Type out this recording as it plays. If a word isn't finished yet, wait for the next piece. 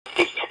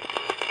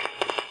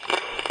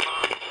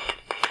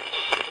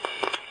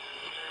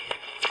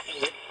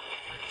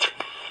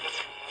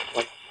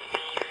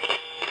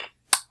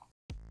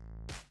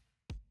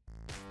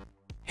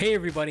Hey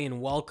everybody,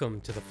 and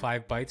welcome to the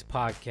 5 Bytes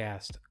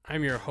podcast.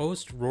 I'm your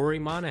host, Rory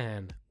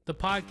Monahan. The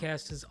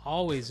podcast, as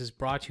always, is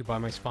brought to you by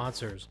my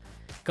sponsors,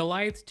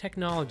 Goliath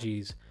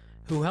Technologies,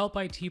 who help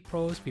IT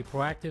pros be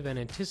proactive and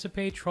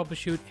anticipate,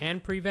 troubleshoot,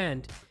 and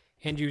prevent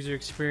end-user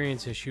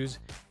experience issues,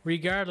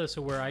 regardless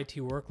of where IT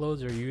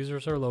workloads or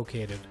users are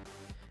located.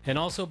 And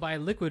also by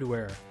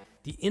Liquidware,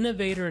 the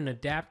innovator in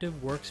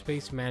adaptive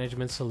workspace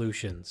management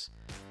solutions.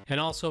 And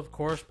also, of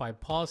course, by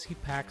Policy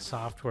Pack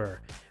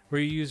Software,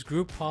 where you use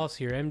group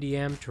policy or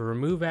MDM to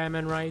remove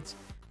admin rights,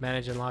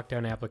 manage and lock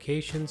down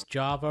applications,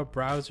 Java,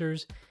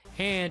 browsers,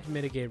 and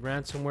mitigate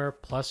ransomware,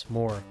 plus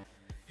more.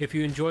 If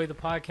you enjoy the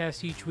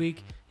podcast each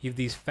week, you have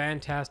these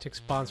fantastic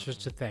sponsors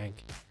to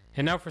thank.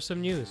 And now for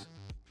some news.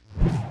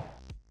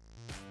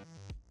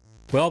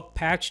 Well,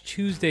 Patch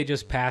Tuesday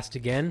just passed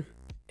again,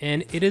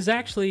 and it is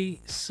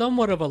actually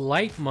somewhat of a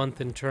light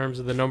month in terms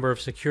of the number of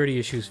security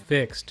issues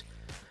fixed.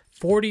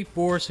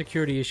 44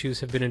 security issues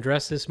have been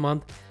addressed this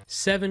month,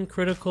 7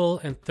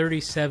 critical and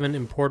 37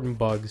 important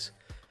bugs.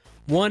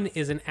 One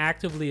is an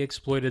actively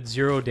exploited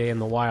 0-day in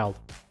the wild.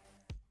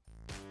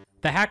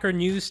 The Hacker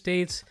News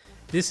states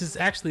this is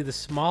actually the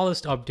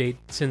smallest update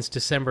since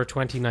December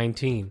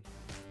 2019.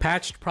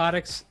 Patched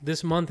products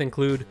this month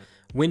include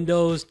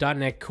Windows,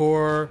 .NET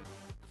Core,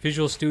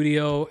 Visual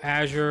Studio,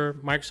 Azure,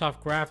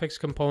 Microsoft Graphics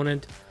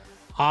Component,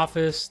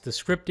 Office, the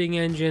scripting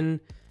engine,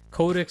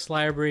 Codex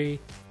library,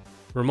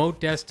 remote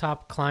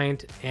desktop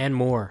client, and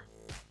more.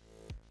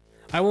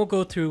 I won't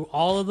go through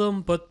all of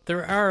them, but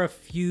there are a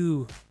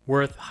few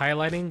worth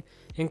highlighting,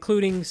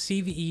 including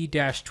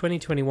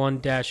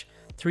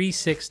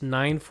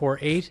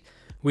CVE-2021-36948,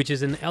 which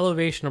is an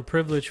elevation of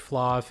privilege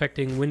flaw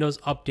affecting Windows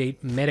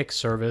Update Medic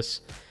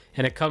service,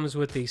 and it comes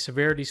with a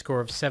severity score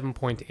of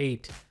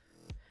 7.8.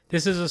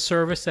 This is a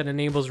service that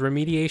enables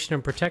remediation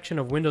and protection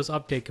of Windows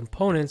Update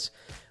components,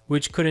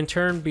 which could in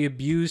turn be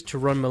abused to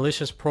run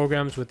malicious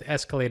programs with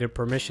escalated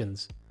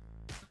permissions.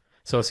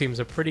 So it seems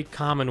a pretty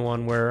common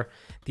one where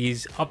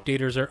these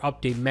updaters or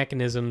update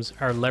mechanisms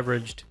are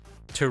leveraged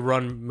to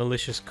run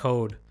malicious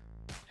code.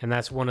 And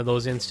that's one of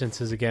those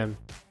instances again.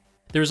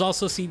 There's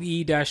also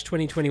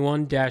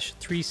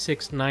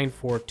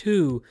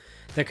CVE-2021-36942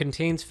 that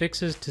contains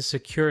fixes to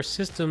secure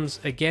systems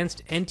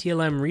against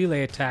NTLM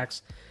relay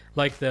attacks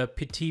like the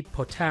Petit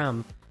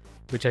Potam,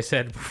 which I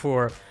said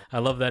before, I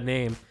love that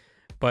name.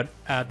 But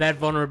that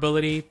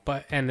vulnerability,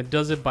 and it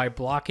does it by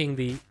blocking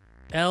the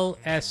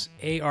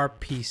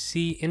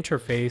LSARPC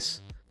interface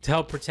to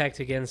help protect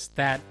against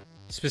that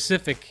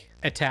specific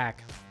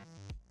attack.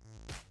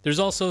 There's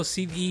also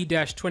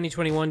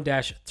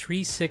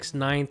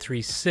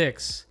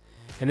CVE-2021-36936,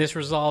 and this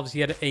resolves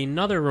yet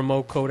another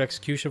remote code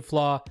execution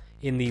flaw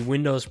in the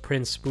Windows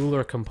Print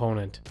Spooler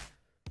component.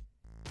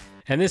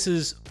 And this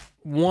is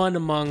one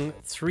among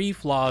 3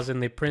 flaws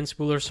in the Print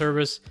Spooler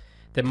service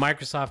that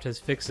Microsoft has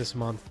fixed this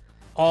month,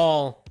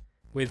 all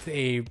with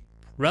a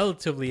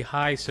relatively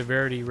high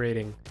severity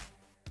rating.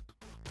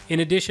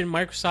 In addition,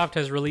 Microsoft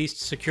has released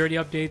security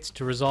updates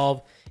to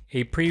resolve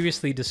a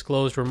previously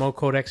disclosed remote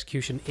code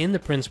execution in the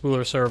Print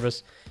Spooler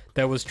service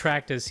that was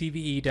tracked as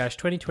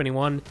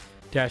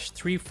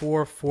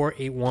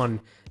CVE-2021-34481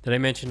 that I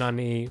mentioned on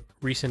a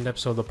recent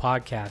episode of the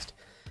podcast.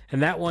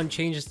 And that one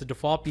changes the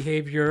default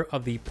behavior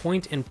of the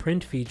point and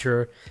print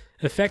feature,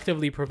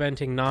 effectively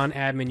preventing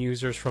non-admin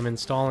users from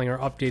installing or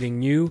updating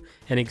new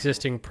and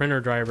existing printer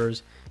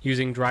drivers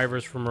using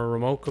drivers from a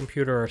remote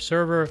computer or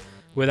server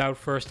without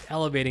first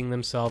elevating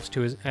themselves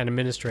to an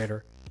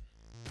administrator.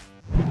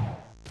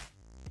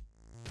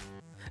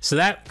 So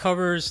that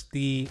covers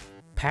the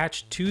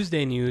Patch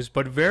Tuesday news,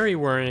 but very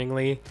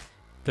worryingly,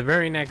 the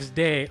very next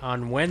day,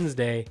 on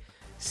Wednesday,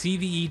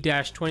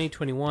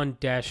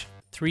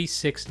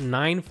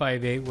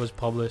 CVE-2021-36958 was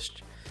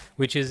published,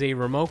 which is a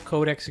remote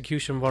code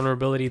execution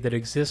vulnerability that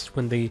exists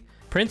when the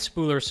Print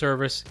Spooler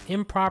service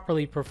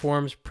improperly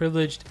performs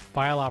privileged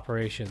file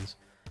operations.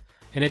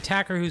 An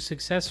attacker who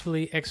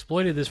successfully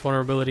exploited this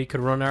vulnerability could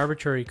run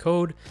arbitrary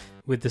code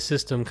with the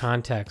system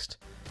context.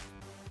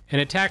 An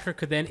attacker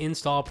could then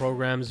install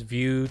programs,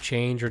 view,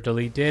 change, or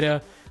delete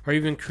data, or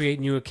even create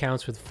new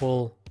accounts with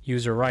full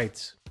user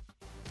rights.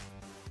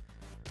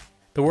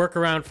 The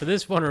workaround for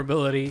this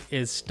vulnerability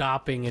is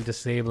stopping and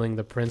disabling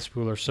the Print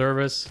Spooler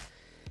service,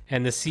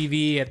 and the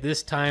CVE at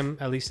this time,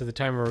 at least at the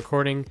time of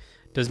recording,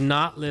 does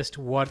not list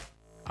what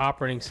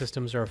operating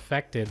systems are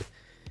affected,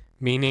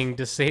 meaning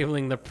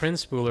disabling the Print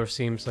Spooler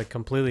seems like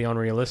completely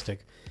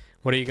unrealistic.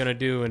 What are you going to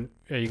do? And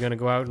are you going to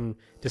go out and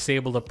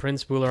disable the Print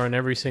Spooler on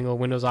every single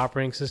Windows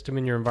operating system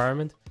in your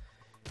environment?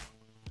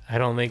 I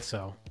don't think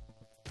so.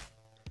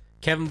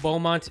 Kevin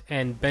Beaumont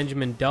and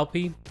Benjamin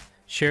Delpy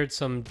shared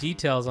some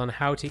details on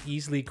how to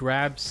easily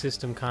grab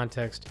system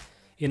context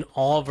in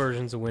all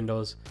versions of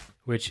Windows,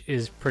 which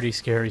is pretty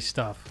scary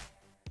stuff.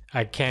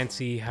 I can't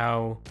see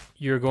how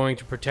you're going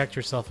to protect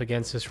yourself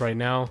against this right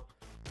now.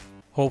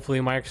 Hopefully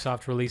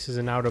Microsoft releases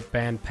an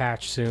out-of-band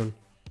patch soon.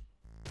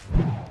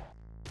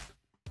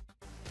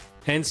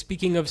 And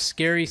speaking of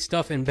scary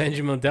stuff in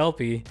Benjamin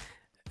Delpy,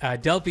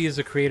 Delpy is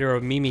the creator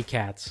of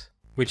Mimikatz,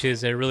 which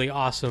is a really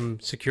awesome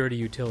security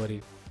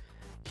utility.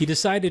 He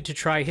decided to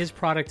try his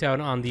product out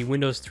on the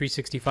Windows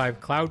 365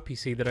 Cloud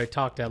PC that I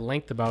talked at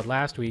length about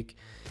last week,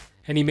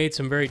 and he made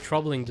some very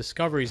troubling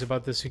discoveries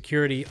about the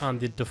security on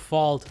the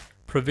default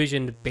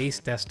provisioned base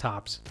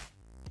desktops.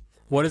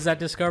 What is that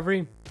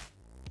discovery?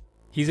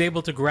 He's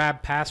able to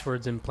grab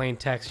passwords in plain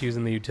text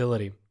using the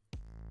utility.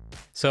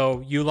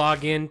 So you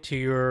log in to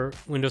your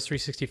Windows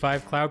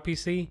 365 Cloud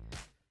PC.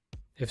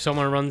 If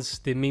someone runs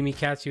the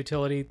Mimikatz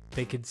utility,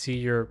 they could see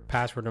your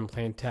password in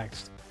plain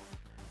text.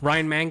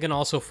 Ryan Mangan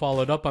also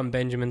followed up on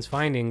Benjamin's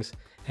findings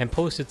and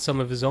posted some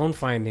of his own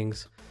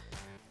findings.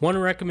 One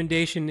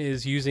recommendation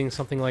is using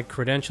something like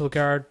Credential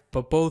Guard,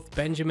 but both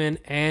Benjamin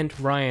and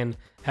Ryan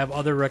have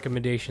other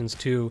recommendations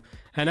too.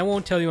 And I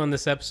won't tell you on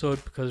this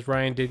episode because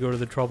Ryan did go to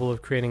the trouble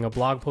of creating a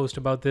blog post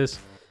about this.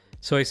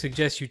 So I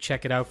suggest you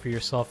check it out for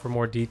yourself for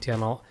more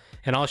detail.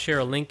 And I'll share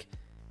a link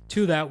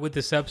to that with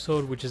this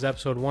episode, which is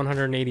episode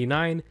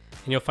 189. And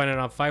you'll find it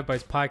on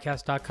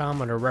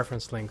 5bytespodcast.com under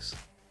reference links.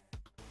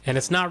 And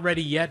it's not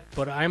ready yet,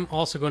 but I'm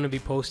also going to be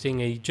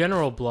posting a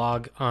general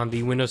blog on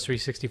the Windows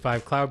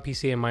 365 Cloud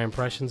PC and my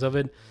impressions of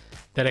it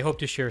that I hope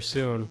to share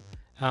soon.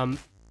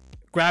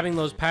 Grabbing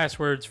those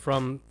passwords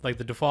from like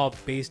the default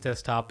base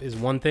desktop is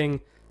one thing.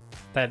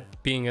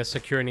 That being a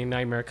security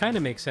nightmare kind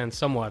of makes sense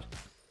somewhat.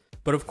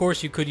 But of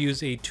course you could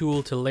use a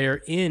tool to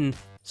layer in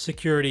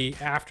security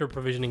after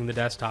provisioning the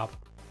desktop.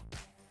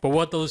 But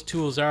what those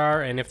tools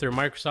are and if they're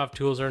Microsoft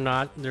tools or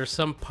not, there's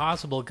some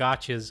possible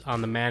gotchas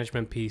on the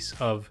management piece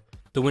of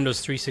the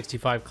Windows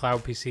 365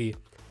 Cloud PC,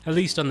 at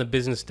least on the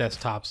business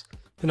desktops,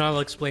 and I'll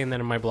explain that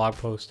in my blog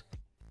post.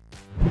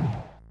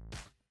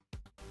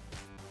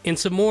 In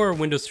some more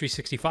Windows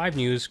 365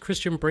 news,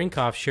 Christian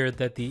Brinkhoff shared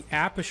that the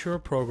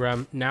AppAssure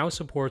program now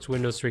supports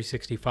Windows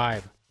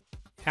 365.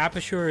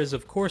 AppAssure is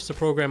of course the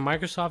program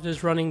Microsoft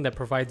is running that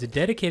provides a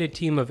dedicated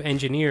team of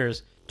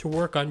engineers to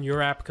work on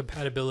your app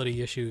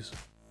compatibility issues.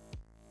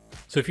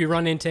 So if you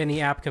run into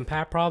any app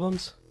compat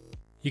problems,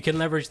 you can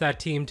leverage that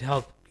team to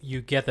help you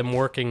get them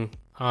working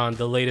on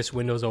the latest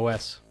Windows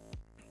OS.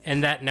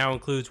 And that now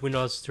includes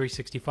Windows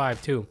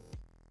 365 too.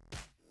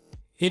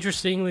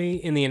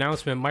 Interestingly, in the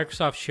announcement,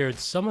 Microsoft shared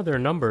some of their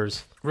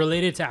numbers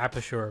related to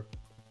AppAssure.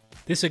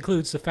 This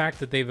includes the fact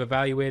that they've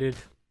evaluated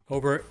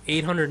over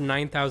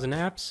 809,000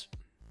 apps,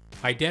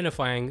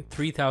 identifying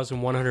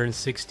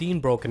 3,116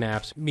 broken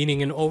apps,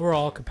 meaning an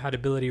overall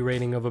compatibility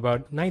rating of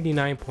about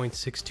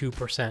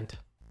 99.62%.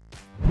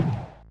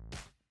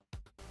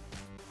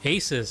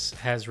 ASUS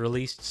has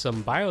released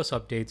some BIOS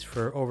updates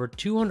for over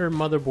 200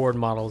 motherboard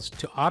models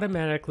to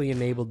automatically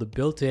enable the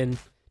built-in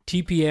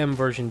TPM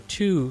version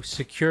 2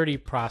 security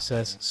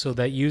process so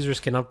that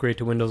users can upgrade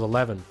to Windows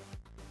 11.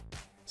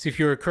 So if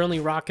you're currently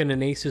rocking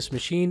an ASUS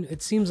machine,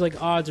 it seems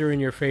like odds are in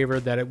your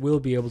favor that it will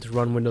be able to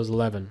run Windows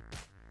 11.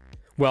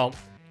 Well,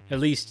 at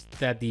least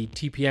that the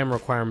TPM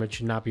requirement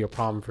should not be a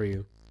problem for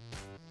you.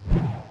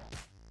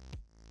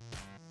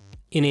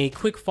 In a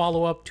quick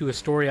follow-up to a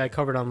story I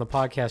covered on the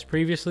podcast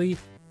previously,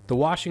 the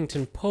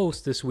Washington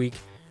Post this week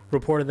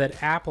reported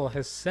that Apple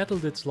has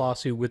settled its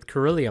lawsuit with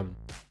Correlium.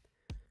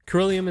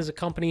 Correlium is a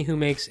company who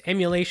makes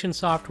emulation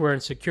software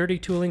and security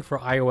tooling for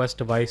iOS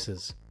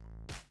devices.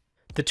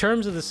 The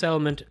terms of the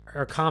settlement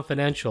are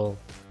confidential.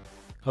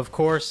 Of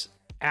course,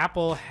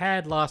 Apple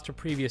had lost a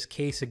previous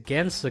case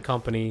against the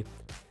company,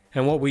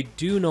 and what we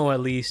do know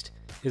at least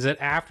is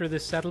that after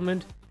this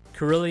settlement,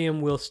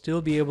 Correlium will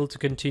still be able to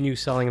continue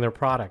selling their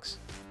products.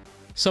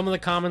 Some of the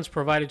comments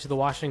provided to the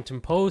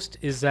Washington Post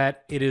is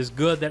that it is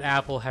good that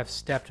Apple have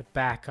stepped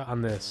back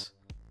on this,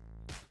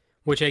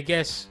 which I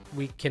guess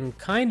we can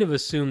kind of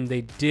assume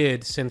they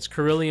did since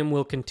Correlium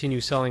will continue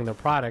selling their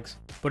products,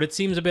 but it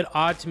seems a bit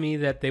odd to me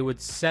that they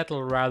would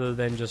settle rather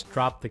than just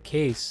drop the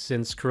case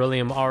since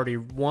Correlium already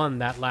won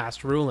that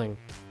last ruling.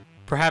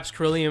 Perhaps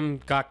Correlium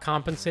got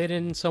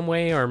compensated in some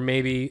way, or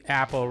maybe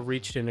Apple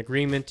reached an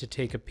agreement to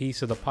take a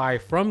piece of the pie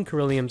from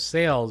Correlium's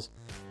sales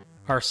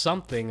or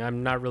something.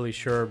 I'm not really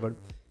sure, but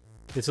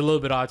it's a little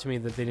bit odd to me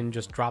that they didn't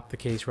just drop the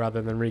case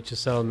rather than reach a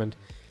settlement.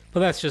 But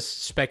that's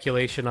just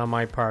speculation on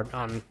my part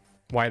on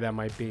why that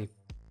might be.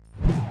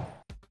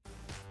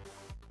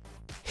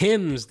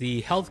 HIMSS,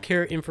 the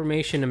Healthcare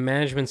Information and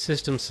Management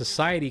Systems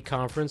Society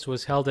conference,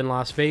 was held in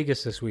Las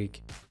Vegas this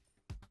week.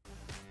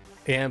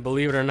 And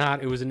believe it or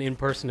not, it was an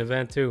in-person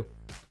event too.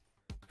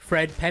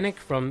 Fred Pennick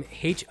from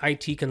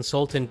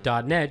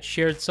hitconsultant.net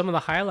shared some of the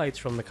highlights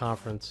from the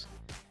conference.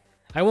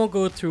 I won't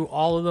go through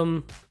all of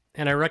them,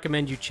 and I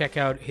recommend you check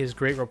out his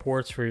great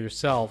reports for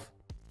yourself,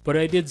 but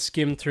I did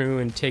skim through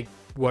and take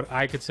what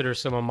I consider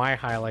some of my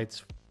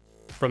highlights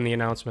from the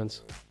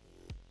announcements.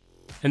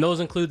 And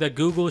those include that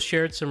Google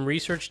shared some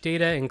research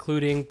data,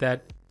 including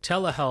that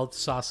telehealth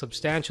saw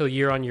substantial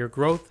year-on-year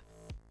growth,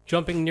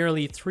 jumping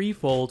nearly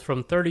threefold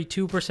from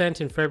 32%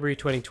 in February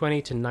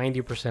 2020 to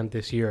 90%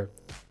 this year.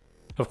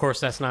 Of course,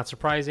 that's not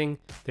surprising.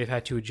 They've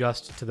had to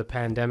adjust to the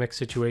pandemic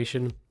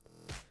situation.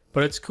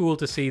 But it's cool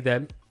to see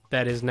that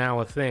that is now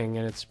a thing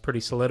and it's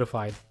pretty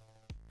solidified.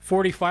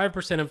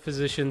 45% of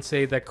physicians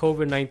say that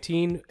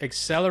COVID-19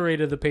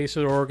 accelerated the pace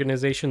of their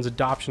organization's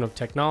adoption of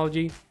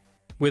technology,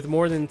 with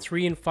more than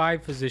 3 in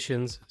 5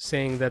 physicians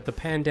saying that the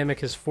pandemic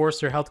has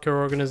forced their healthcare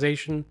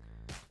organization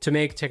to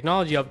make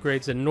technology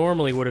upgrades that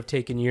normally would have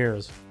taken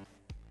years.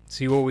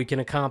 See what we can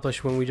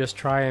accomplish when we just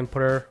try and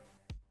put our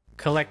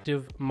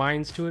collective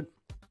minds to it.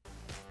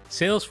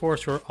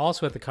 Salesforce were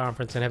also at the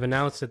conference and have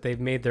announced that they've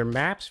made their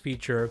Maps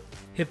feature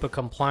HIPAA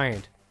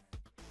compliant.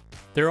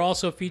 There are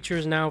also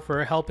features now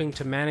for helping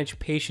to manage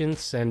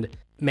patients and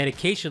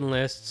medication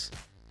lists,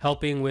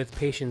 helping with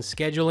patient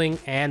scheduling,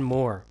 and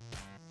more.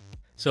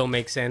 So it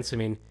makes sense. I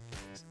mean,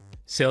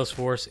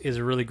 Salesforce is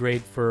really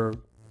great for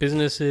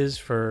businesses,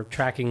 for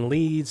tracking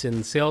leads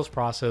and sales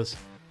process.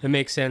 It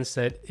makes sense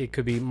that it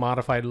could be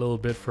modified a little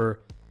bit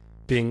for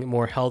being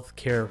more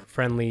healthcare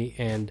friendly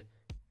and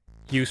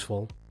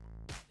useful.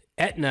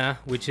 Aetna,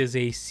 which is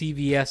a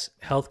CVS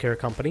healthcare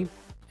company,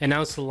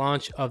 announced the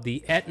launch of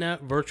the Aetna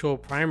Virtual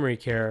Primary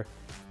Care,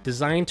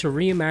 designed to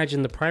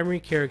reimagine the primary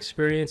care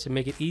experience and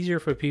make it easier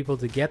for people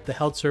to get the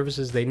health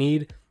services they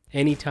need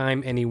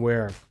anytime,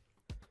 anywhere.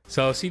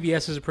 So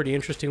CVS is a pretty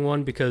interesting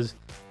one because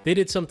they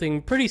did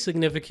something pretty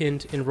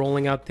significant in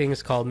rolling out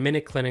things called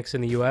minute clinics in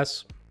the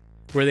US,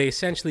 where they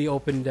essentially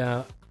opened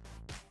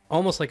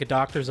almost like a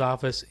doctor's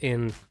office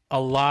in a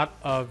lot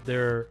of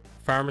their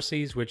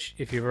pharmacies, which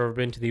if you've ever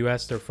been to the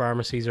US, their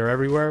pharmacies are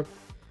everywhere.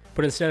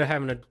 But instead of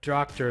having a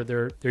doctor,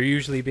 they're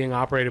usually being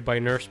operated by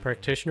nurse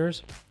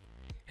practitioners,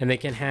 and they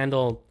can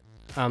handle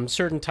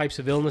certain types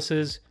of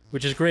illnesses,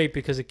 which is great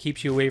because it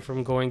keeps you away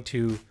from going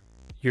to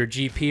your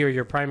GP or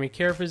your primary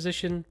care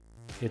physician.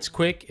 It's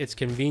quick, it's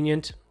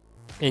convenient,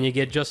 and you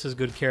get just as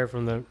good care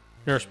from the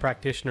nurse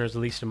practitioners,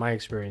 at least in my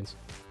experience.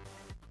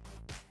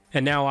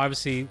 And now,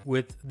 obviously,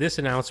 with this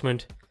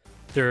announcement,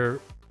 they're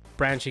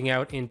branching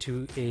out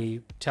into a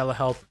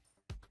telehealth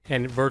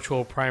and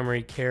virtual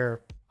primary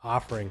care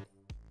offering.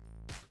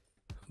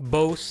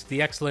 Bose,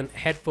 the excellent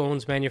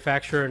headphones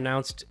manufacturer,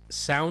 announced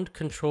Sound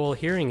Control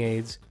hearing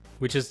aids,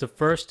 which is the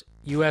first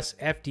US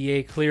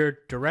FDA-cleared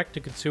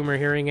direct-to-consumer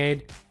hearing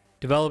aid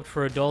developed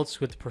for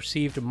adults with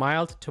perceived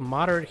mild to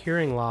moderate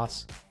hearing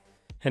loss,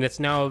 and it's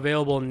now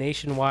available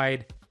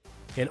nationwide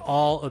in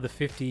all of the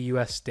 50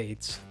 US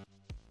states.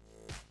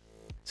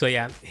 So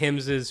yeah,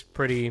 HIMSS is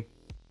pretty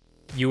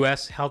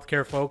US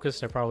healthcare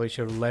focused. I probably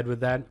should have led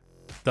with that.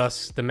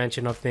 Thus, the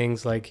mention of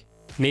things like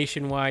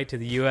nationwide to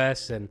the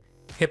US and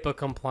HIPAA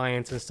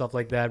compliance and stuff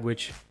like that,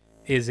 which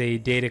is a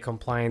data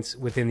compliance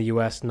within the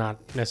US, not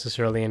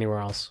necessarily anywhere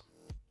else.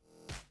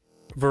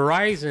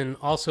 Verizon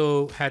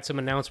also had some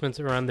announcements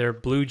around their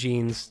Blue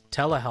Jeans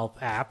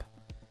telehealth app,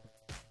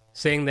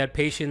 saying that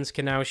patients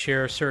can now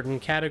share certain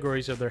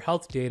categories of their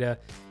health data,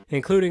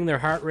 including their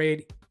heart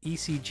rate,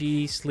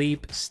 ECG,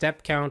 sleep,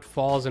 step count,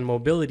 falls, and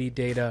mobility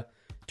data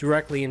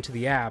directly into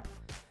the app,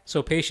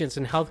 so patients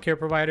and healthcare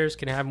providers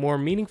can have more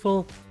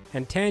meaningful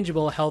and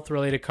tangible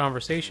health-related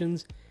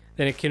conversations,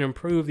 then it can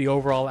improve the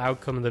overall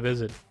outcome of the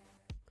visit.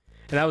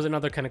 And that was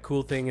another kind of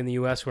cool thing in the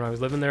US when I was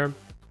living there.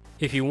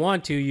 If you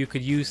want to, you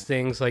could use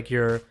things like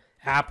your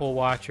Apple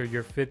Watch or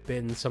your Fitbit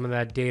and some of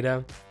that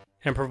data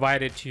and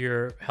provide it to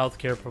your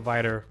healthcare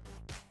provider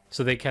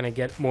so they kind of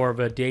get more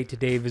of a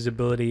day-to-day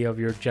visibility of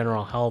your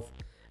general health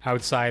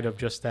outside of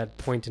just that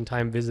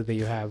point-in-time visit that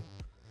you have.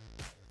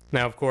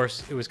 Now, of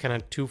course, it was kind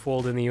of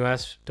twofold in the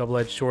US,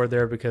 double-edged sword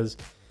there, because,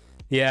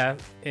 yeah,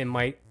 it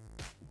might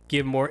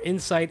give more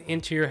insight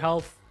into your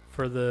health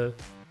for the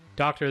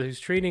doctor who's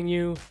treating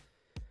you,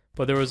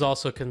 but there was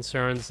also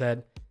concerns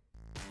that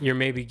you're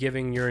maybe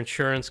giving your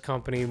insurance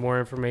company more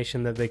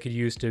information that they could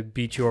use to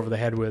beat you over the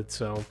head with.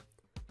 So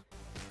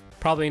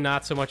probably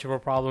not so much of a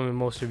problem in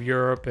most of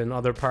Europe and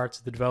other parts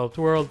of the developed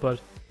world, but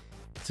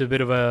it's a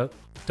bit of a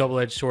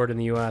double-edged sword in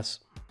the US.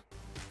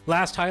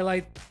 Last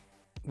highlight,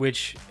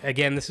 which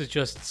again, this is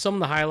just some of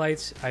the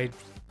highlights. I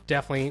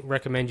definitely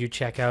recommend you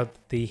check out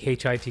the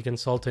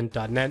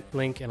hitconsultant.net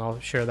link, and I'll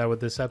share that with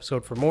this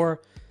episode for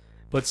more.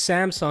 But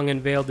Samsung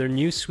unveiled their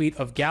new suite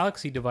of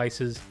Galaxy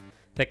devices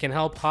that can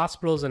help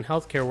hospitals and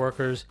healthcare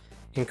workers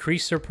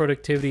increase their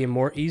productivity and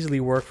more easily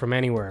work from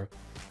anywhere.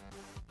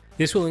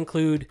 This will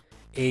include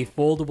a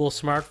foldable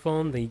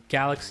smartphone, the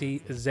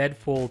Galaxy Z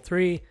Fold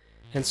 3,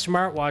 and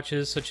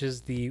smartwatches such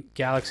as the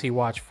Galaxy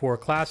Watch 4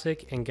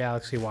 Classic and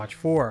Galaxy Watch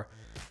 4,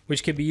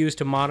 which can be used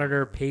to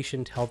monitor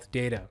patient health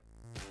data.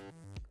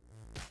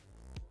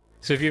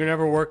 So if you've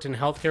never worked in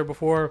healthcare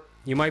before,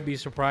 you might be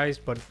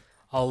surprised, but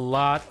a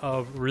lot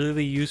of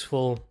really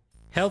useful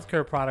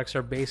healthcare products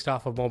are based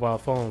off of mobile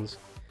phones.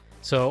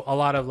 So a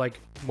lot of like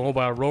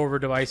mobile rover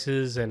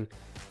devices and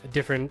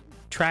different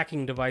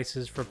tracking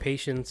devices for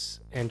patients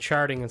and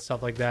charting and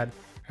stuff like that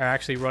are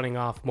actually running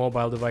off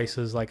mobile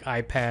devices like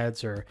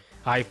iPads or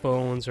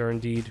iPhones, or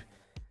indeed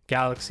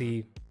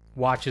Galaxy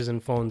watches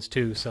and phones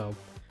too. So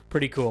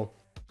pretty cool.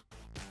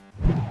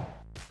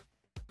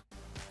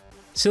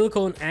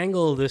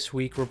 SiliconANGLE this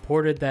week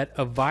reported that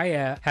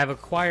Avaya have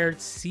acquired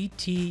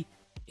CT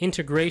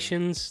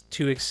integrations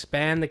to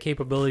expand the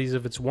capabilities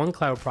of its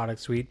OneCloud product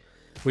suite,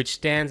 which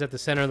stands at the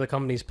center of the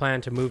company's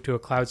plan to move to a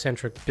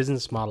cloud-centric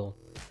business model.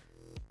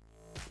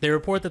 They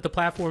report that the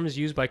platform is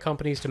used by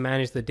companies to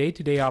manage the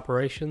day-to-day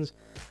operations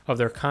of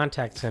their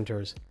contact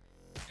centers.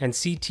 And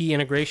CT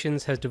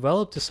Integrations has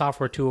developed a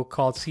software tool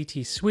called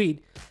CT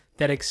Suite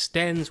that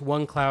extends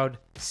OneCloud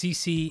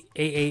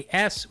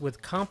CCaaS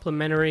with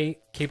complementary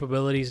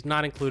capabilities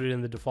not included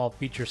in the default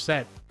feature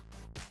set.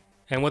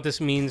 And what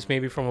this means,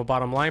 maybe from a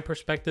bottom line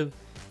perspective,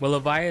 well,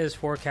 Avaya is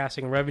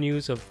forecasting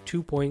revenues of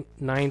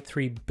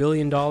 $2.93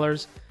 billion to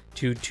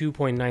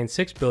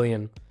 $2.96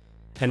 billion,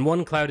 and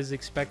OneCloud is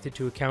expected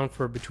to account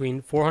for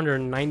between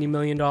 $490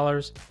 million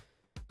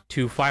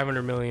to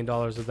 $500 million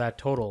of that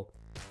total.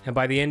 And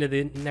by the end of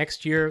the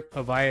next year,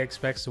 Avaya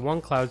expects the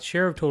OneCloud's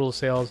share of total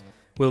sales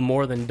will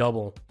more than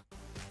double.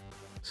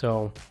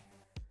 So,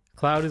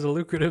 cloud is a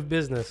lucrative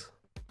business.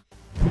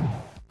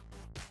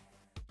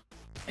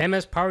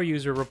 MS Power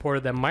User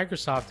reported that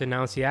Microsoft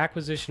announced the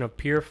acquisition of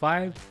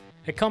Peer5,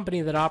 a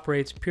company that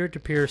operates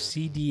peer-to-peer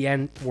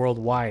CDN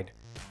worldwide.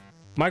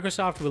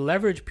 Microsoft will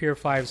leverage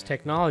Peer5's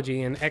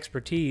technology and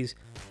expertise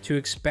to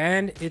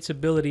expand its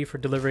ability for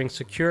delivering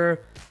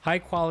secure,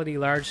 high-quality,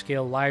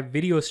 large-scale live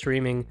video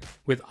streaming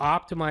with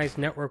optimized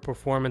network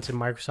performance in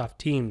Microsoft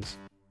Teams.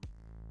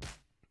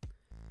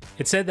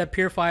 It said that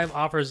Peer5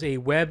 offers a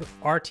web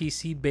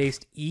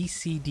RTC-based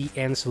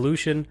eCDN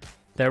solution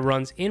that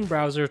runs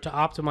in-browser to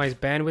optimize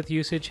bandwidth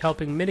usage,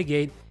 helping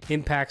mitigate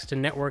impacts to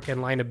network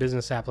and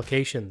line-of-business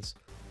applications.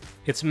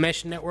 Its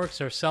mesh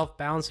networks are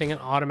self-balancing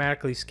and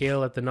automatically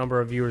scale as the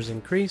number of viewers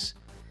increase,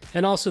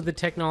 and also the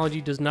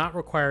technology does not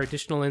require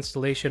additional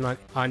installation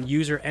on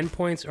user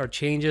endpoints or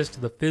changes to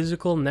the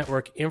physical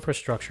network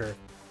infrastructure,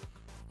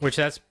 which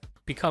that's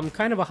become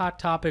kind of a hot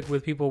topic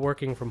with people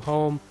working from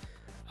home.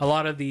 A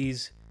lot of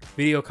these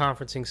video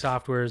conferencing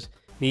softwares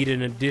need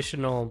an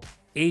additional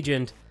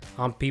agent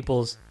on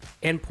people's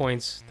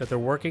endpoints that they're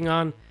working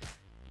on,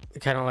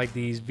 kind of like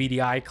these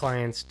VDI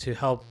clients to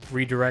help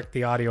redirect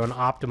the audio and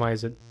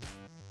optimize it.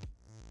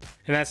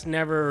 And that's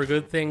never a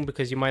good thing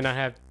because you might not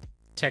have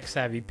tech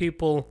savvy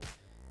people.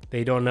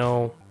 They don't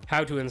know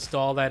how to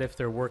install that if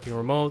they're working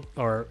remote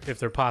or if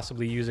they're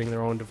possibly using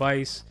their own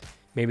device.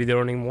 Maybe they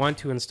don't even want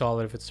to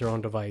install it if it's their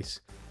own device.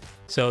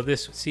 So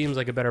this seems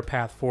like a better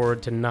path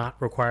forward to not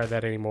require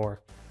that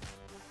anymore.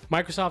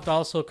 Microsoft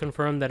also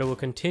confirmed that it will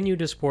continue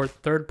to support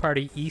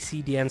third-party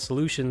eCDN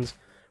solutions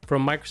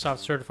from Microsoft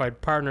certified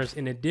partners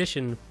in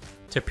addition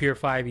to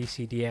Peer5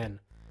 eCDN.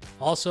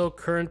 Also,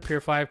 current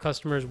Peer5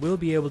 customers will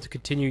be able to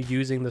continue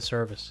using the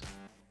service.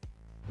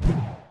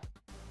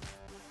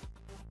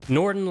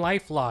 Norton,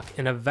 LifeLock,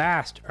 and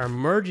Avast are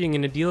merging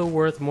in a deal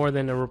worth more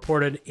than a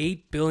reported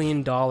 $8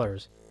 billion.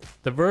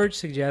 The Verge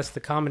suggests the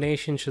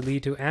combination should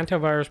lead to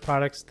antivirus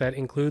products that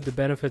include the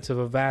benefits of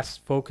Avast's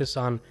focus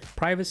on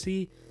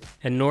privacy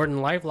and Norton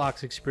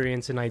LifeLock's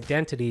experience in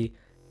identity,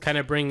 kind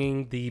of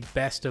bringing the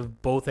best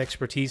of both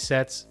expertise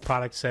sets,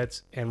 product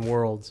sets, and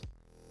worlds.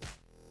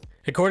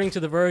 According to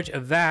The Verge,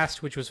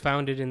 Avast, which was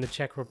founded in the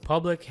Czech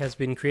Republic, has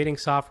been creating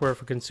software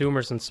for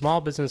consumers and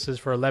small businesses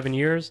for 11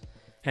 years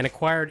and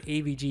acquired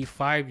AVG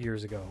 5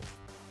 years ago.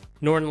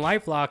 Norton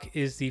LifeLock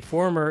is the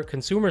former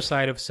consumer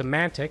side of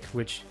Symantec,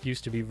 which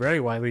used to be very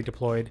widely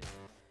deployed,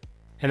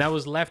 and that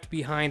was left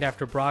behind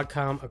after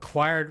Broadcom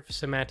acquired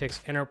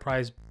Symantec's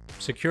enterprise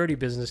security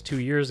business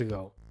 2 years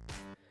ago.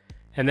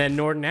 And then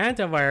Norton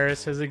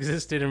Antivirus has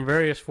existed in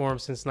various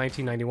forms since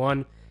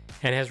 1991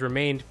 and has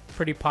remained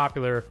pretty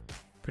popular,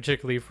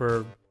 particularly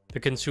for the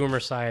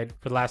consumer side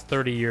for the last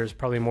 30 years,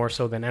 probably more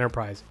so than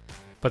enterprise.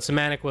 But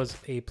Symantec was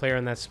a player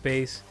in that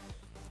space.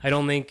 I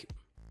don't think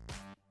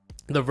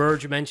The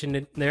Verge mentioned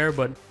it there,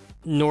 but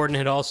Norton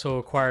had also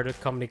acquired a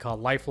company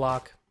called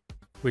LifeLock,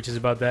 which is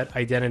about that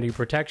identity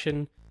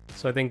protection.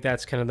 So I think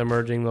that's kind of the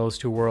merging those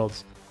two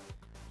worlds.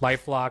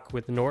 LifeLock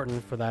with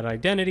Norton for that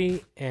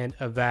identity, and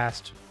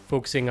Avast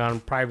focusing on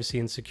privacy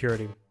and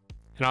security.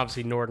 And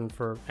obviously Norton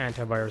for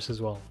antivirus as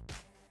well.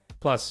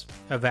 Plus,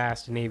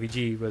 Avast and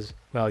AVG was,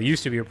 well, it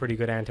used to be a pretty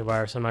good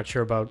antivirus. I'm not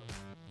sure about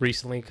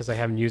recently because I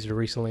haven't used it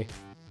recently.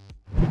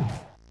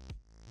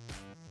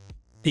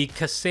 The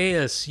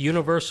Kaseyas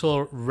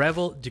Universal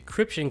Revel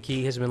Decryption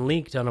Key has been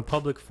leaked on a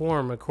public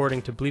forum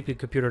according to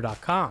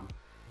bleepingcomputer.com.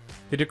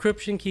 The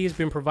decryption key has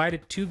been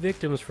provided to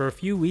victims for a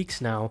few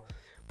weeks now,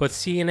 but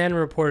CNN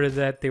reported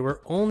that they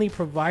were only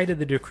provided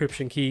the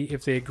decryption key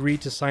if they agreed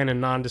to sign a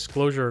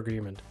non-disclosure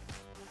agreement.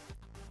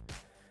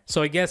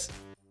 So I guess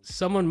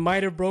someone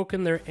might have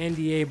broken their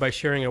NDA by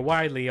sharing it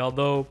widely,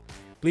 although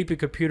Bleeping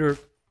Computer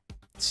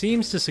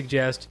seems to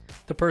suggest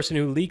the person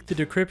who leaked the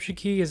decryption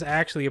key is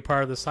actually a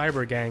part of the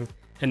cyber gang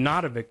and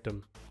not a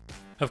victim.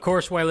 Of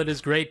course, while it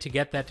is great to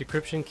get that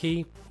decryption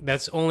key,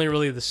 that's only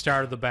really the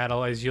start of the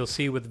battle, as you'll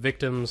see with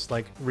victims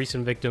like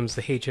recent victims,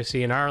 the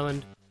HSE in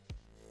Ireland,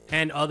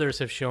 and others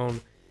have shown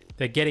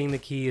that getting the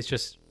key is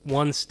just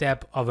one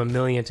step of a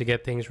million to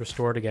get things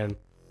restored again.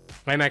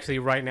 I'm actually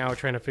right now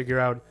trying to figure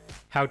out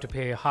how to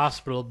pay a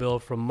hospital bill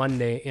from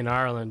Monday in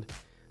Ireland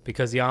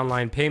because the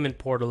online payment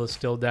portal is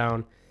still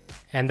down,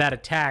 and that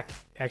attack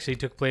actually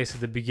took place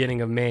at the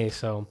beginning of May,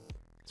 so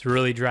it's It's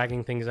really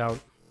dragging things out.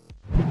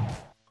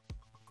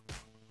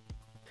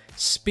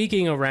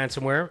 Speaking of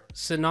ransomware,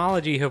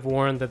 Synology have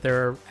warned that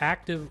there are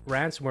active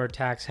ransomware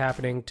attacks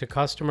happening to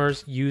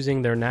customers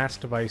using their NAS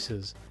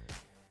devices.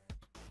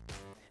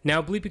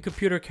 Now, Bleepy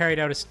Computer carried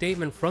out a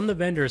statement from the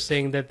vendor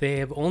saying that they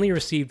have only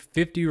received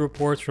 50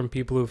 reports from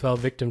people who fell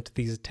victim to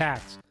these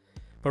attacks.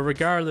 But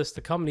regardless, the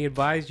company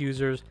advised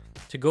users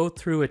to go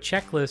through a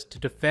checklist to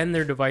defend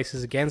their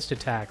devices against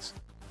attacks.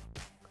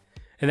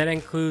 And that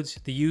includes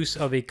the use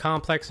of a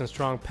complex and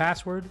strong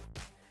password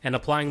and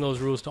applying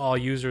those rules to all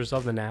users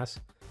of the NAS.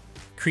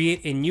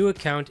 Create a new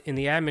account in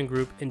the admin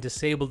group and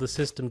disable the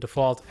system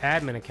default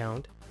admin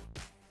account.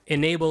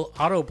 Enable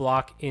auto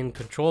block in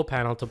control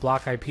panel to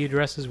block IP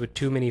addresses with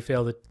too many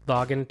failed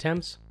login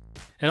attempts.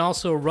 And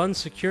also run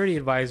Security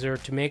Advisor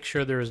to make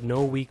sure there is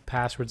no weak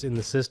passwords in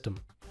the system.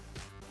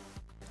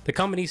 The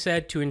company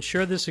said to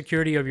ensure the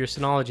security of your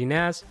Synology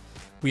NAS,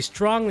 we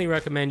strongly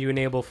recommend you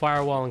enable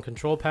firewall and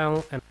control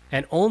panel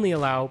and only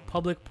allow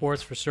public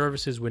ports for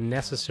services when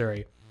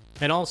necessary,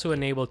 and also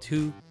enable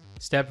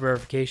two-step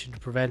verification to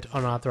prevent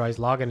unauthorized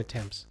login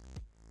attempts.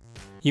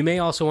 You may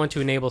also want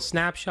to enable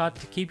Snapshot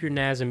to keep your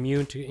NAS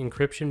immune to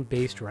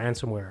encryption-based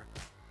ransomware,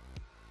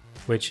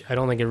 which I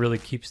don't think it really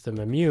keeps them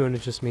immune,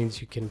 it just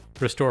means you can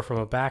restore from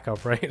a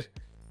backup, right?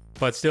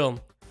 But still,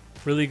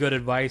 really good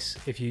advice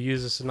if you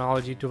use a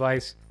Synology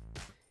device.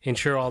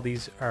 Ensure all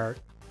these are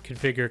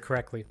configured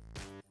correctly.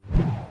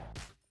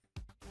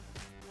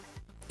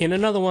 In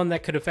another one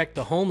that could affect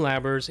the home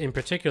labbers in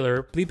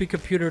particular,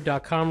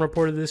 BleepyComputer.com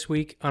reported this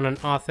week on an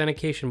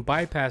authentication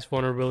bypass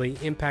vulnerability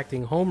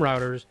impacting home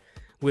routers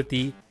with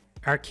the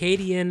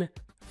fk'in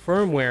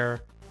firmware,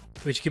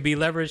 which could be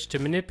leveraged to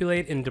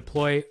manipulate and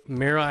deploy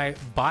Mirai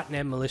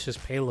botnet malicious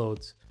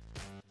payloads.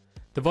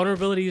 The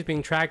vulnerability is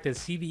being tracked as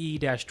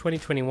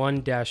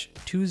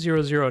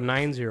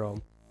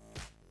CVE-2021-20090,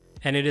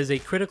 and it is a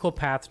critical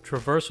path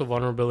traversal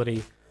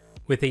vulnerability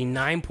with a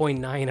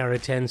 9.9 out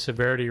of 10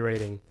 severity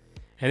rating.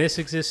 And this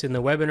exists in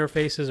the web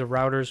interfaces of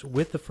routers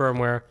with the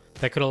firmware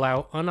that could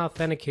allow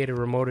unauthenticated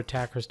remote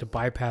attackers to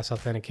bypass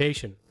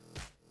authentication.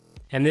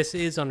 And this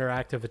is under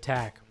active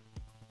attack.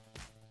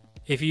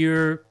 If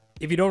you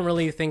don't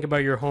really think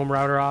about your home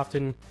router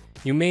often,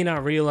 you may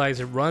not realize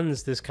it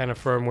runs this kind of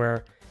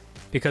firmware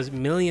because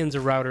millions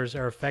of routers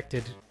are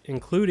affected,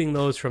 including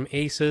those from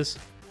ASUS,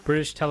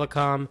 British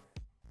Telecom,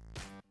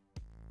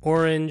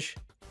 Orange,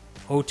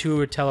 O2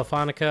 or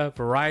Telefonica,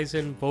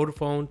 Verizon,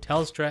 Vodafone,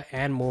 Telstra,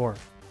 and more.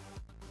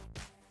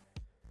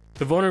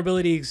 The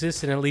vulnerability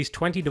exists in at least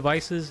 20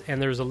 devices,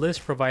 and there's a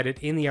list provided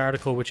in the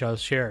article which I'll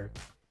share.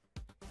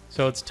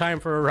 So it's time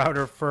for a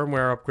router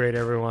firmware upgrade,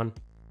 everyone.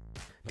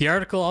 The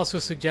article also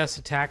suggests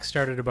attacks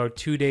started about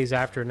 2 days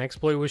after an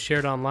exploit was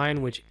shared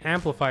online, which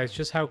amplifies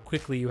just how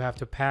quickly you have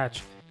to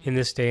patch in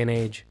this day and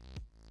age.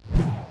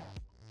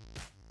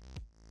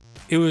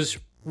 It was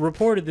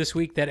reported this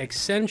week that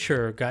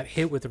Accenture got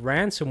hit with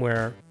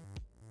ransomware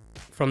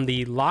from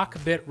the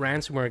Lockbit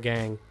ransomware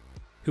gang,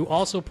 who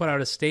also put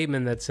out a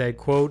statement that said,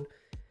 quote,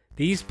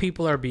 "These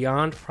people are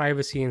beyond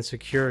privacy and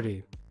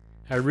security.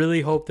 I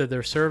really hope that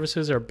their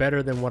services are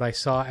better than what I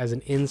saw as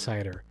an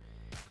insider.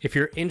 If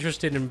you're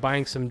interested in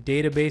buying some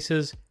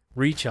databases,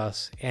 reach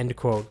us," end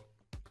quote.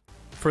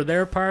 For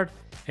their part,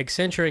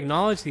 Accenture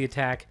acknowledged the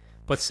attack,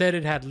 but said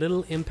it had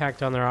little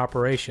impact on their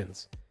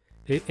operations.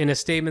 In a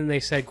statement, they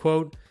said,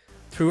 quote,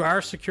 "Through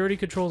our security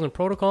controls and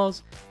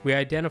protocols, we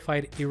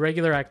identified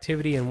irregular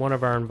activity in one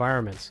of our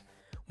environments.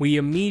 We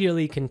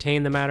immediately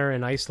contained the matter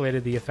and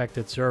isolated the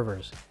affected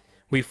servers.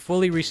 We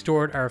fully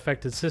restored our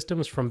affected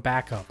systems from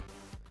backup.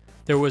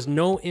 There was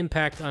no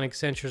impact on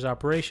Accenture's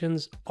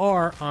operations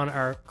or on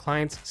our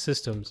clients'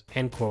 systems,"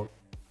 end quote.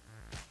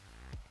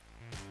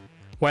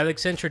 While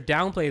Accenture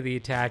downplayed the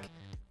attack,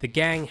 the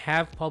gang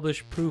have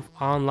published proof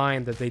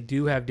online that they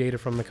do have data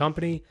from the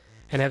company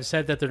and have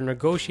said that their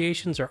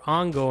negotiations are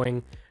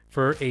ongoing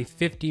for a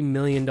 $50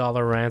 million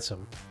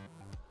ransom.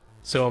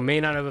 So it may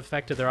not have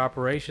affected their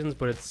operations,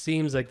 but it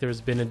seems like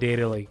there's been a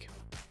data leak.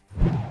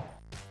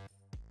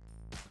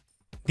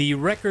 The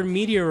Record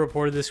Media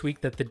reported this week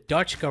that the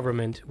Dutch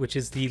government, which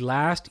is the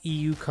last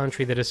EU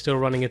country that is still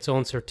running its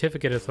own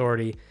certificate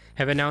authority,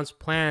 have announced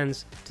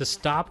plans to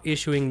stop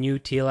issuing new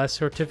TLS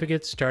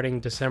certificates starting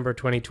December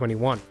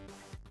 2021.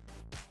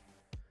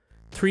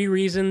 3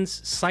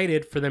 reasons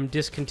cited for them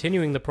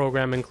discontinuing the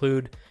program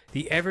include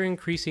the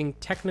ever-increasing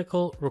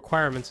technical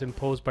requirements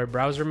imposed by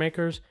browser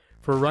makers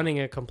for running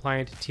a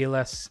compliant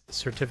TLS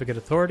certificate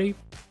authority,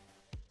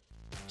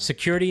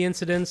 security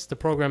incidents the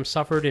program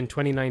suffered in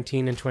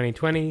 2019 and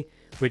 2020,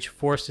 which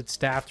forced its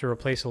staff to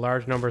replace a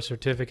large number of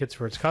certificates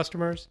for its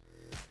customers,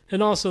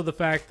 and also the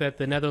fact that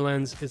the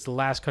Netherlands is the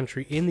last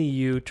country in the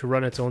EU to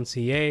run its own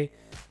CA,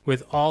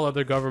 with all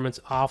other governments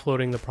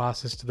offloading the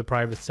process to the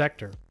private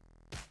sector.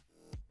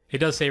 It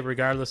does say,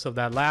 regardless of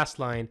that last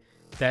line,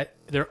 that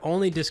they're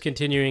only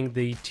discontinuing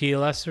the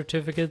TLS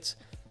certificates,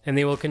 and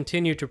they will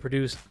continue to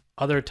produce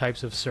other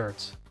types of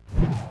certs.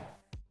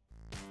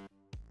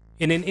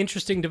 In an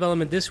interesting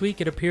development this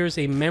week, it appears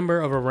a member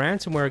of a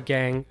ransomware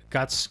gang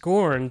got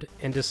scorned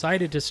and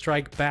decided to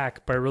strike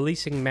back by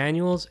releasing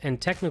manuals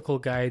and technical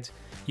guides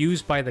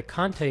used by the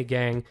Conte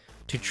gang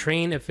to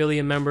train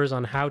affiliate members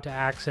on how to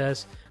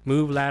access,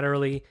 move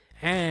laterally,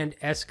 and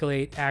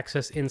escalate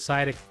access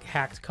inside a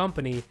hacked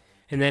company,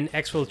 and then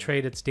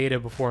exfiltrate its data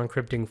before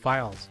encrypting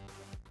files.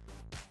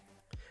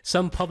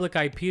 Some public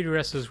IP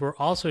addresses were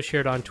also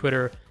shared on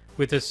Twitter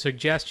with a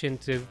suggestion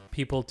to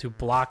people to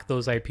block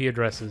those IP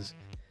addresses.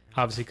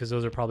 Obviously, because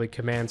those are probably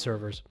command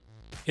servers.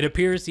 It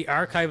appears the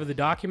archive of the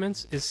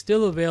documents is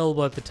still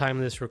available at the time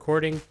of this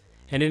recording,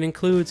 and it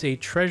includes a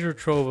treasure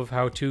trove of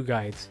how-to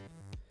guides.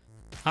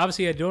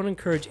 Obviously, I don't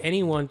encourage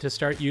anyone to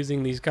start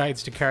using these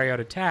guides to carry out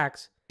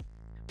attacks,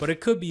 but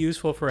it could be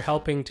useful for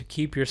helping to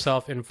keep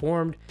yourself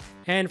informed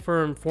and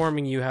for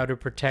informing you how to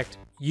protect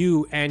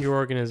you and your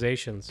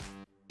organizations.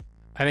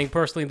 I think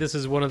personally this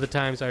is one of the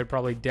times I would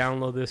probably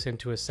download this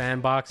into a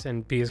sandbox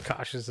and be as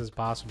cautious as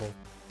possible.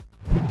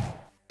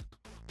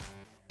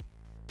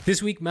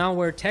 This week,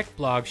 MalwareTech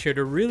blog shared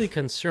a really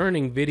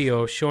concerning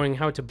video showing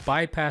how to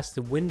bypass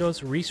the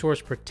Windows resource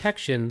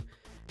protection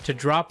to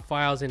drop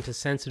files into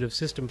sensitive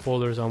system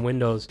folders on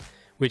Windows,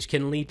 which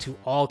can lead to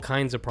all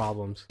kinds of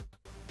problems.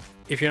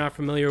 If you're not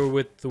familiar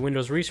with the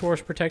Windows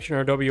resource protection,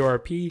 or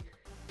WRP,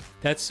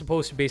 that's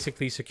supposed to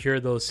basically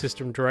secure those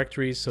system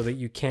directories so that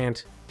you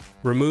can't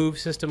remove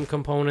system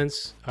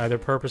components, either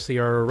purposely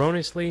or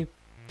erroneously,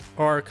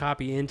 or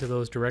copy into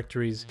those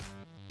directories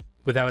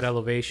without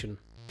elevation.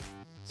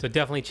 So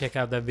definitely check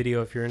out that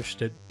video if you're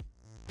interested.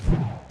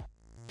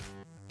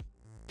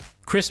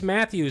 Chris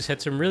Matthieus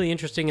had some really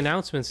interesting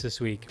announcements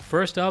this week.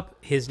 First up,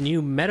 his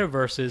new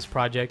Metaverses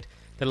project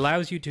that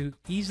allows you to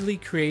easily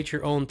create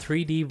your own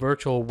 3D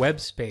virtual web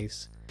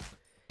space.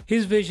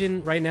 His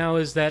vision right now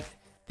is that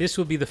this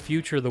will be the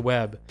future of the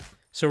web.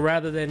 So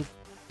rather than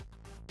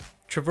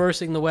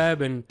traversing the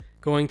web and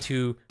going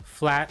to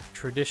flat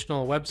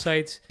traditional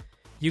websites,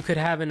 you could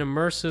have an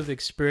immersive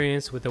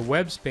experience with a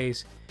web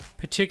space,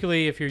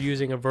 particularly if you're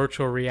using a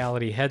virtual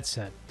reality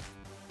headset.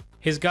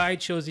 His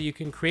guide shows that you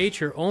can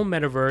create your own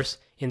metaverse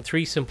in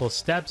 3 simple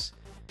steps,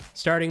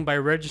 starting by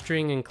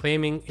registering and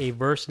claiming a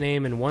verse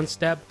name in one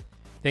step,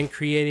 then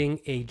creating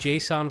a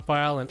JSON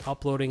file and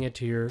uploading it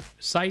to your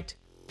site,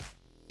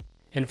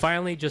 and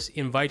finally just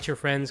invite your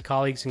friends,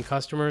 colleagues, and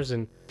customers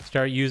and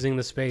start using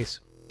the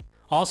space.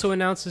 Also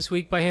announced this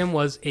week by him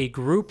was a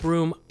Group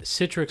Room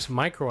Citrix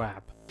micro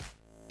app.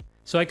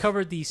 So I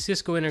covered the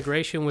Cisco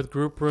integration with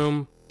Group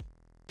Room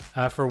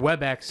for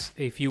WebEx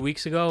a few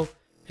weeks ago,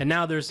 and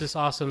now there's this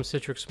awesome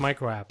Citrix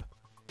micro app.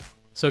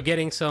 So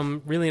getting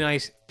some really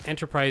nice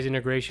enterprise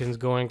integrations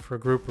going for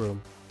Group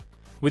Room.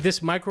 With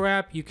this micro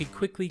app, you could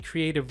quickly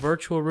create a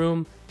virtual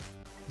room,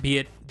 be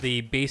it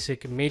the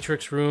basic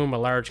matrix room, a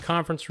large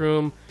conference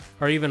room,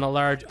 or even a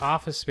large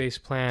office space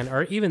plan,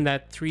 or even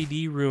that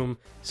 3D room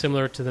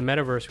similar to the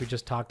metaverse we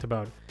just talked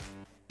about.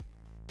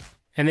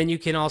 And then you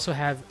can also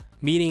have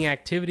meeting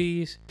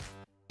activities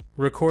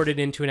recorded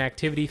into an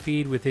activity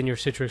feed within your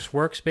Citrix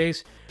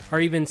workspace,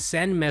 or even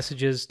send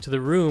messages to the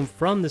room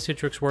from the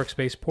Citrix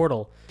workspace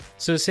portal.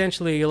 So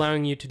essentially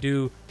allowing you to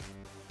do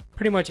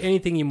pretty much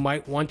anything you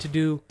might want to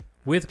do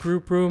with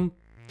Group Room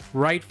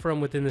right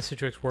from within the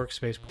Citrix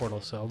workspace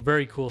portal. So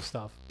very cool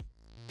stuff.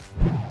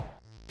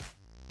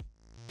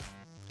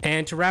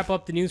 And to wrap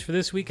up the news for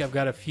this week, I've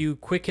got a few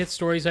quick hit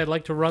stories I'd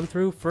like to run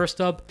through.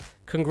 First up,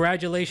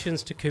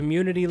 congratulations to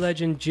community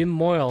legend Jim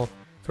Moyle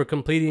for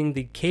completing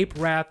the Cape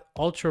Wrath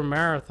Ultra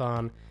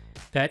Marathon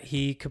that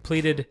he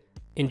completed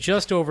in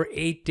just over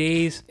 8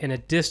 days and a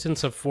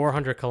distance of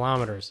 400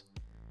 kilometers.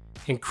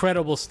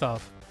 Incredible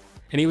stuff.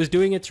 And he was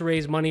doing it to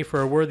raise money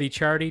for a worthy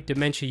charity,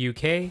 Dementia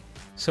UK,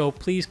 so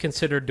please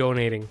consider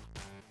donating.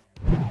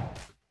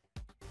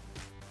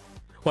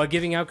 While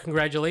giving out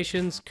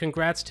congratulations,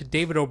 congrats to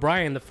David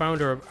O'Brien, the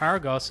founder of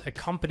ARGOS, a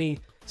company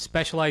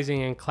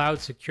specializing in cloud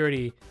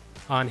security,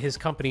 on his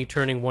company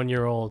turning 1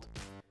 year old.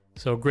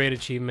 So great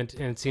achievement,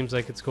 and it seems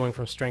like it's going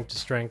from strength to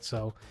strength,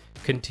 so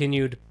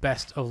continued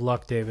best of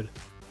luck, David.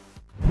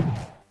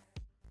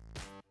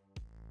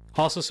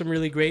 Also some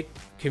really great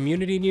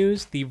community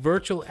news. The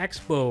virtual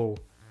Expo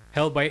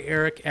held by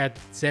Eric at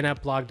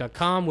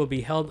zenappblog.com will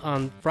be held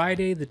on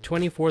Friday the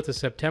 24th of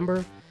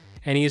September,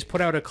 and he has put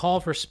out a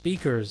call for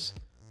speakers.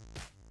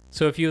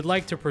 So if you would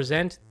like to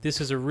present, this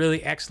is a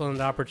really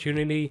excellent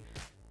opportunity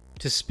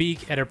to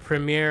speak at a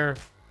premier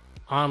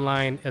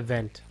online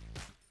event.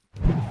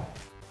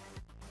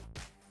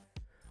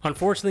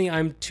 Unfortunately,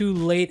 I'm too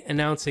late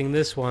announcing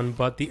this one,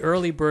 but the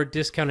early bird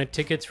discounted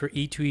tickets for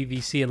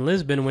E2EVC in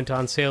Lisbon went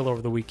on sale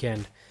over the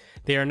weekend.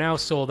 They are now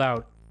sold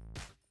out.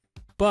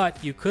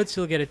 But you could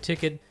still get a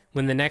ticket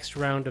when the next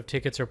round of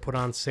tickets are put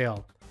on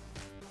sale.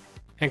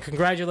 And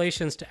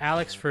congratulations to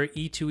Alex for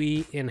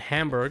E2E in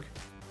Hamburg.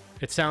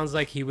 It sounds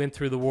like he went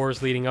through the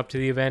wars leading up to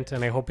the event,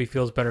 and I hope he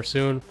feels better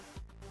soon.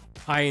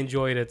 I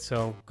enjoyed it,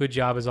 so good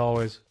job as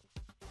always.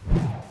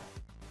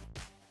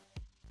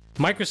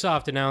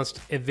 Microsoft announced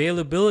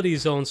availability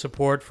zone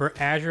support for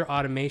Azure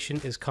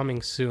automation is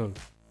coming soon.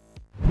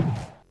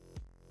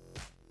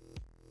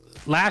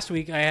 Last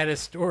week I had a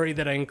story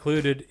that I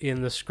included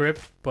in the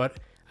script,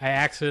 but I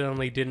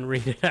accidentally didn't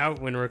read it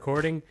out when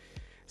recording.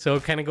 So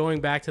kind of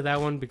going back to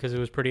that one because it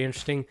was pretty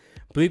interesting.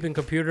 Bleeping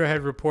Computer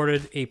had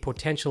reported a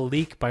potential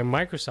leak by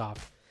Microsoft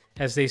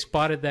as they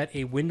spotted that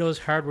a Windows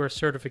hardware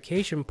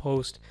certification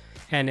post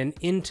and an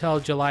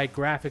Intel July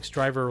graphics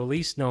driver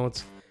release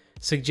notes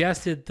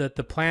suggested that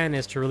the plan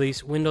is to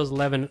release Windows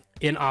 11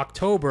 in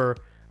October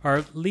or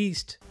at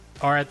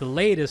the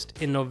latest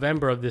in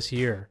November of this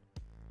year.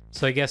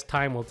 So I guess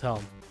time will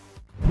tell.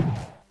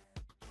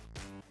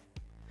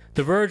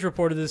 The Verge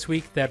reported this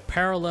week that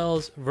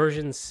Parallels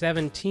version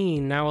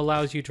 17 now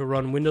allows you to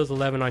run Windows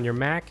 11 on your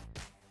Mac,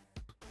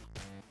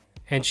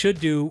 and should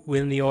do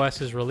when the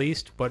OS is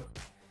released, but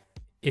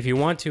if you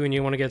want to and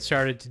you want to get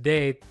started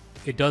today,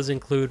 it does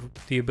include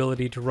the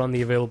ability to run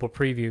the available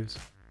previews.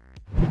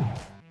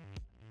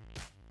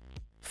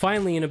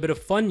 Finally, in a bit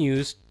of fun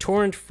news,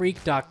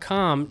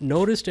 torrentfreak.com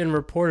noticed and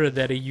reported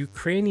that a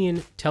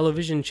Ukrainian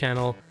television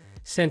channel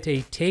sent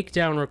a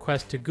takedown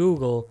request to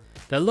Google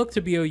that looked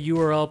to be a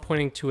URL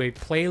pointing to a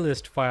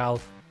playlist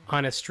file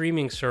on a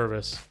streaming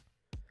service.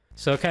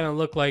 So it kind of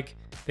looked like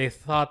they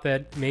thought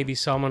that maybe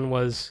someone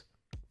was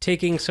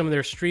taking some of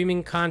their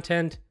streaming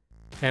content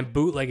and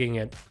bootlegging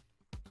it.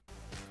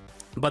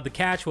 But the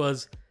catch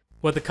was,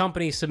 what the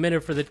company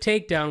submitted for the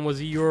takedown was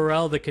a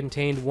URL that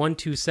contained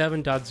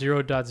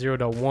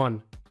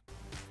 127.0.0.1.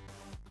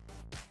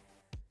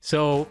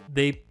 So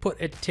they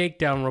put a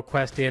takedown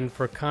request in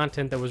for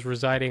content that was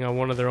residing on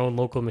one of their own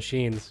local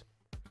machines.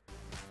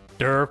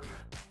 Derp.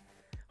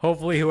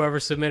 Hopefully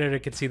whoever submitted it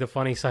could see the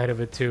funny side of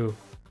it too.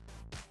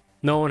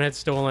 No one had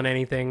stolen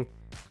anything.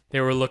 They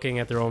were looking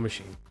at their own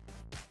machine.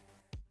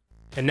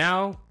 And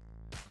now,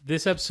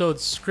 this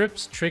episode's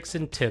scripts, tricks,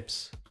 and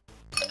tips.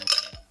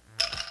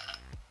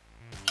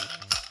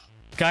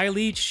 Guy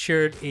Leach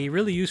shared a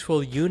really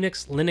useful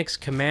Unix Linux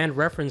command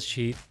reference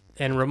sheet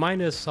and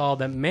reminded us all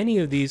that many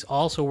of these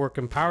also work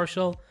in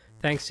PowerShell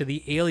thanks to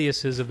the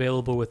aliases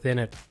available within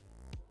it.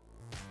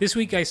 This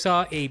week I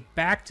saw a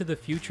Back to the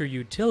Future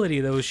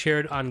utility that was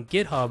shared on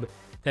GitHub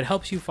that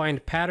helps you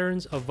find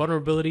patterns of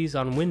vulnerabilities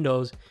on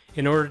Windows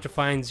in order to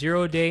find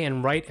zero-day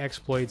and write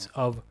exploits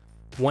of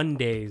 1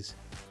 days.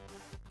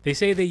 They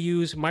say they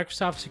use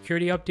Microsoft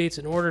security updates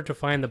in order to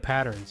find the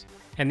patterns,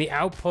 and the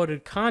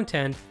outputted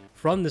content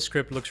from the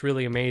script looks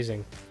really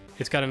amazing.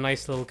 It's got a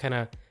nice little kind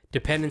of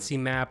dependency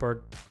map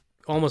or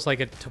almost like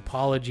a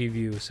topology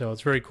view, so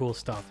it's very cool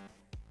stuff.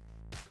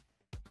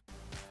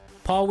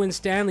 Paul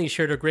Winstanley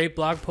shared a great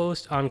blog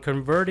post on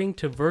converting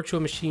to virtual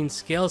machine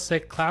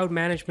scale-set cloud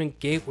management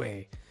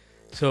gateway.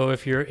 So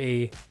if you're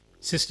a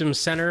System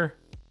Center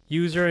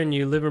user and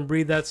you live and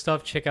breathe that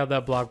stuff, check out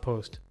that blog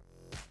post.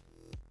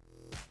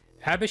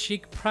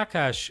 Abhishek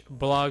Prakash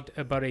blogged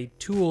about a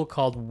tool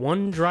called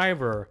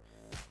OneDriver,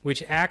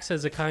 which acts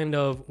as a kind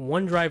of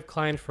OneDrive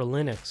client for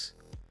Linux.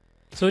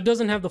 So it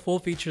doesn't have the full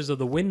features of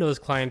the Windows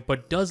client,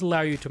 but does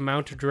allow you to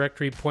mount a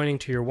directory pointing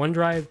to your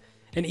OneDrive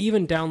and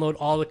even download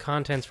all the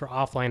contents for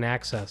offline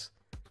access.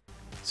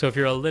 So if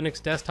you're a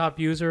Linux desktop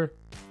user,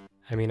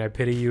 I mean, I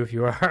pity you if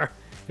you are,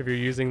 if you're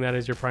using that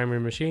as your primary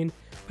machine,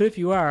 but if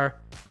you are,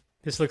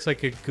 this looks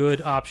like a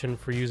good option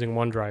for using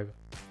OneDrive.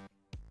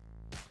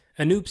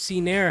 Anoop C.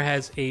 Nair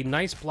has a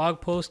nice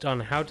blog post on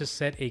how to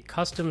set a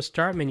custom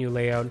start menu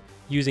layout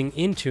using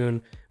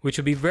Intune, which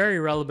will be very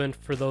relevant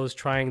for those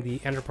trying the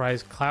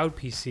Enterprise Cloud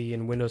PC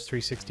in Windows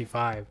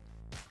 365.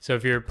 So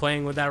if you're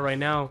playing with that right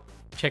now,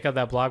 check out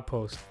that blog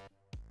post.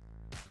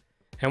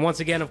 And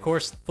once again, of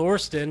course,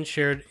 Thorsten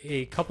shared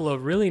a couple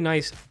of really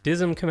nice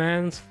DISM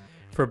commands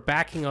for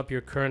backing up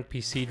your current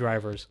PC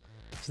drivers.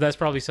 So that's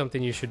probably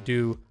something you should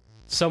do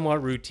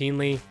somewhat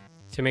routinely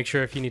to make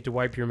sure if you need to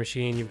wipe your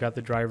machine, you've got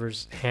the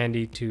drivers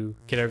handy to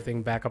get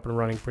everything back up and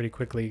running pretty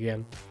quickly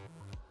again.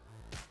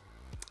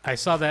 I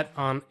saw that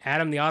on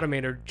Adam the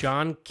Automator,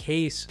 John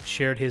Case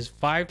shared his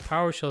 5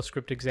 PowerShell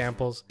script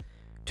examples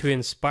to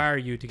inspire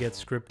you to get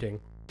scripting.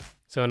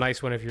 So a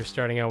nice one if you're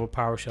starting out with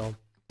PowerShell.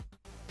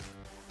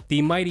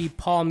 The mighty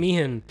Paul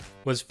Meehan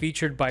was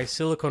featured by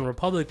Silicon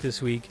Republic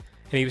this week,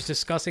 and he was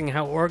discussing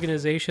how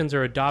organizations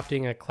are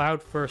adopting a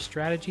cloud-first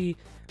strategy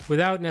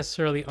without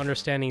necessarily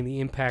understanding the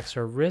impacts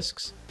or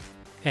risks,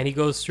 and he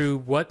goes through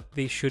what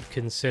they should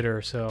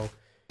consider. So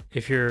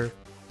if you're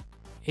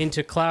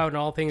into cloud and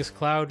all things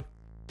cloud,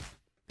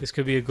 this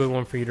could be a good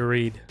one for you to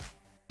read.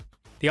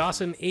 The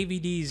awesome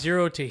AVD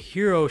Zero to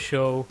Hero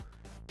show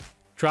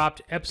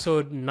dropped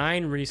episode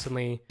 9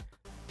 recently,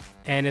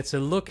 and it's a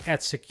look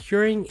at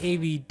securing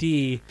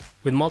AVD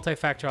with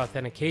multi-factor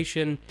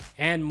authentication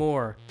and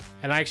more.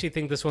 And I actually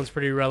think this one's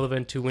pretty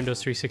relevant to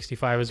Windows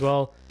 365 as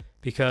well,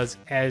 because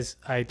as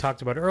I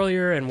talked about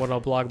earlier and what I'll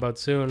blog about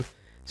soon,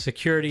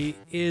 security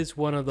is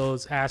one of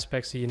those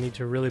aspects that you need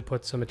to really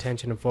put some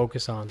attention and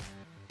focus on.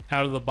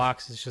 Out of the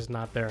box, it's just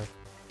not there.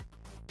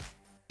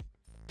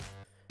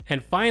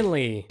 And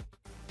finally,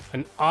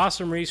 an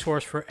awesome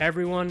resource for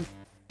everyone,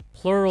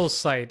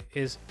 Pluralsight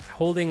is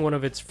holding one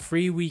of its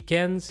free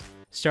weekends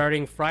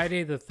starting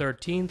Friday the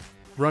 13th,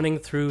 running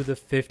through the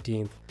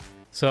 15th.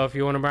 So if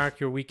you want to mark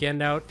your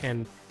weekend out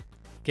and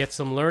get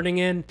some learning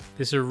in,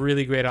 this is a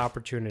really great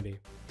opportunity.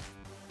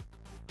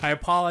 I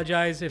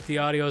apologize if the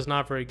audio is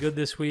not very good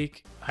this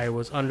week. I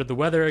was under the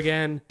weather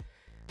again,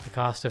 the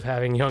cost of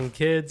having young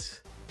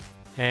kids,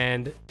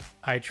 and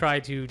I try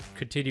to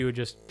continue to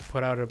just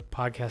put out a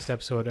podcast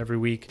episode every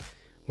week,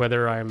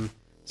 whether I'm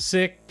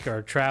sick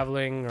or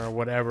traveling or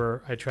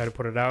whatever. I try to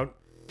put it out.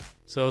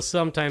 So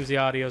sometimes the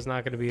audio is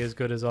not going to be as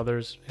good as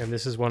others, and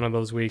this is one of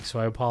those weeks, so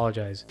I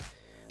apologize.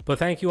 But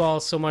thank you all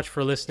so much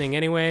for listening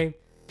anyway,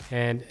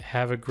 and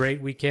have a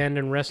great weekend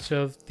and rest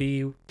of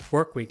the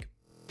work week.